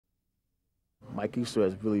Mike Easler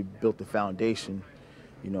has really built the foundation,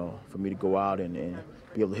 you know, for me to go out and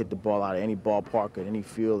be able to hit the ball out of any ballpark, at any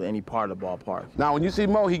field, any part of the ballpark. Now, when you see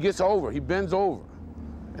Mo, he gets over, he bends over,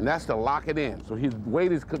 and that's to lock it in. So his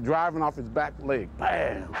weight is driving off his back leg.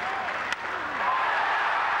 Bam!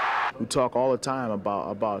 We talk all the time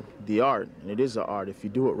about the art, and it is an art if you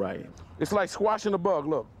do it right. It's like squashing a bug,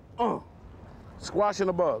 look. Squashing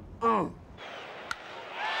a bug.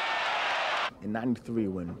 In '93,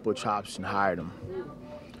 when Butch Hobson hired him,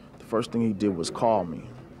 the first thing he did was call me.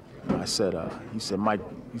 And I said, he said, Mike,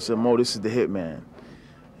 he said, Mo, this is the hit man.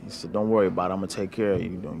 He said, don't worry about it, I'm gonna take care of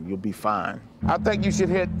you, you'll be fine. I think you should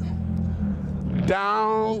hit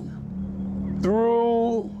down,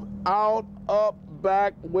 through, out, up,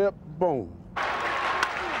 back, whip, boom.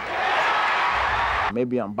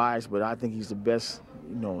 Maybe I'm biased, but I think he's the best,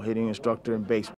 you know, hitting instructor in baseball.